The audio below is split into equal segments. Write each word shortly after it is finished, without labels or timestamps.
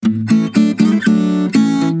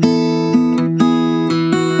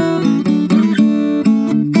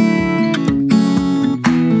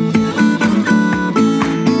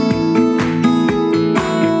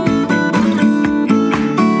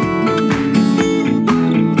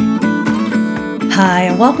Hi,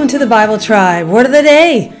 and welcome to the Bible Tribe. Word of the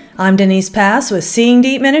day. I'm Denise Pass with Seeing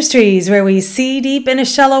Deep Ministries, where we see deep in a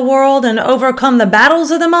shallow world and overcome the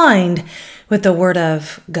battles of the mind with the Word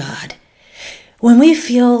of God. When we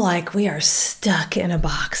feel like we are stuck in a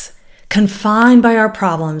box, confined by our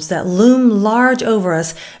problems that loom large over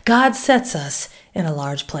us, God sets us in a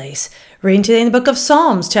large place. Reading today in the book of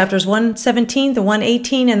Psalms, chapters 117 to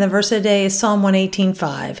 118, and the verse of the day is Psalm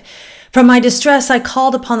 118:5. From my distress I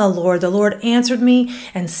called upon the Lord. The Lord answered me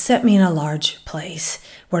and set me in a large place.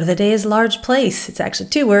 Word of the day is large place. It's actually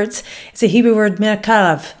two words. It's a Hebrew word,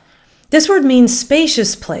 mer-khawb. This word means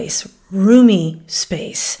spacious place, roomy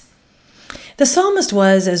space. The psalmist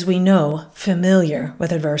was, as we know, familiar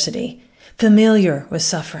with adversity, familiar with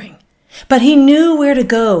suffering. But he knew where to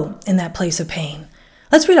go in that place of pain.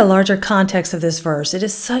 Let's read a larger context of this verse. It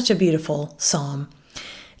is such a beautiful psalm.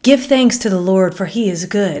 Give thanks to the Lord, for he is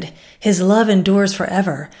good. His love endures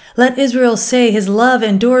forever. Let Israel say, his love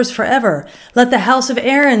endures forever. Let the house of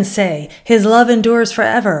Aaron say, his love endures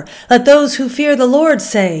forever. Let those who fear the Lord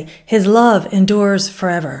say, his love endures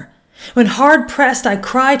forever. When hard pressed, I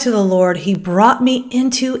cried to the Lord. He brought me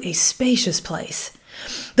into a spacious place.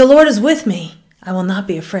 The Lord is with me. I will not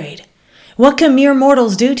be afraid. What can mere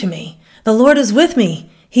mortals do to me? The Lord is with me.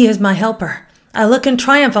 He is my helper. I look in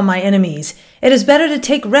triumph on my enemies. It is better to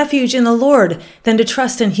take refuge in the Lord than to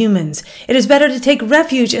trust in humans. It is better to take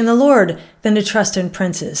refuge in the Lord than to trust in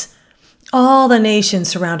princes. All the nations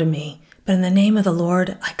surrounded me, but in the name of the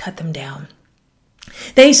Lord, I cut them down.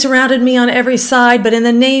 They surrounded me on every side, but in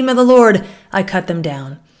the name of the Lord, I cut them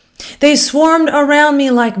down. They swarmed around me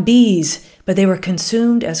like bees, but they were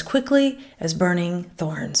consumed as quickly as burning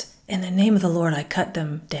thorns. In the name of the Lord, I cut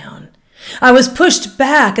them down. I was pushed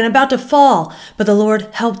back and about to fall, but the Lord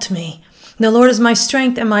helped me. The Lord is my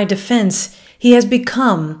strength and my defense. He has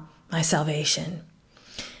become my salvation.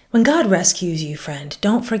 When God rescues you, friend,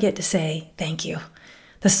 don't forget to say thank you.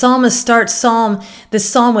 The psalmist starts this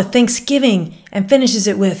psalm with thanksgiving and finishes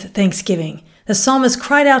it with thanksgiving. The psalmist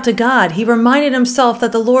cried out to God. He reminded himself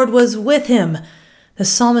that the Lord was with him. The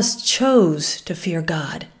psalmist chose to fear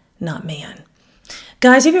God, not man.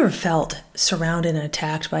 Guys, have you ever felt surrounded and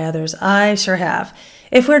attacked by others? I sure have.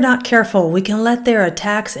 If we're not careful, we can let their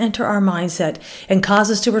attacks enter our mindset and cause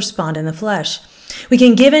us to respond in the flesh. We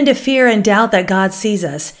can give in to fear and doubt that God sees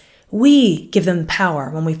us. We give them power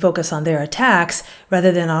when we focus on their attacks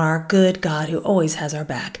rather than on our good God who always has our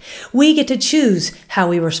back. We get to choose how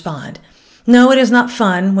we respond. No, it is not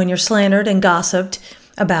fun when you're slandered and gossiped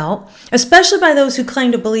about, especially by those who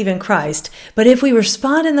claim to believe in Christ. But if we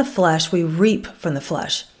respond in the flesh, we reap from the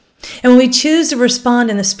flesh. And when we choose to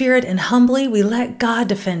respond in the Spirit and humbly, we let God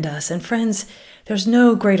defend us. And friends, there's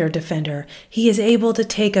no greater defender. He is able to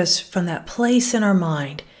take us from that place in our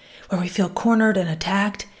mind where we feel cornered and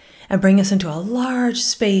attacked and bring us into a large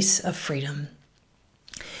space of freedom.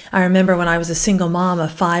 I remember when I was a single mom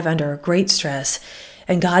of 5 under great stress,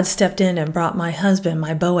 and God stepped in and brought my husband,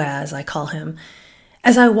 my Boaz, I call him.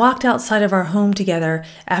 As I walked outside of our home together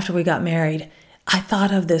after we got married, I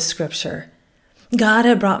thought of this scripture. God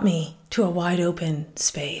had brought me to a wide open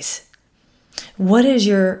space. What is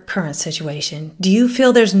your current situation? Do you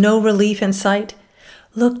feel there's no relief in sight?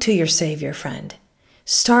 Look to your Savior, friend.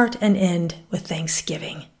 Start and end with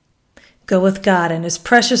thanksgiving. Go with God and His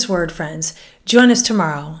precious word, friends. Join us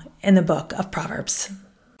tomorrow in the book of Proverbs.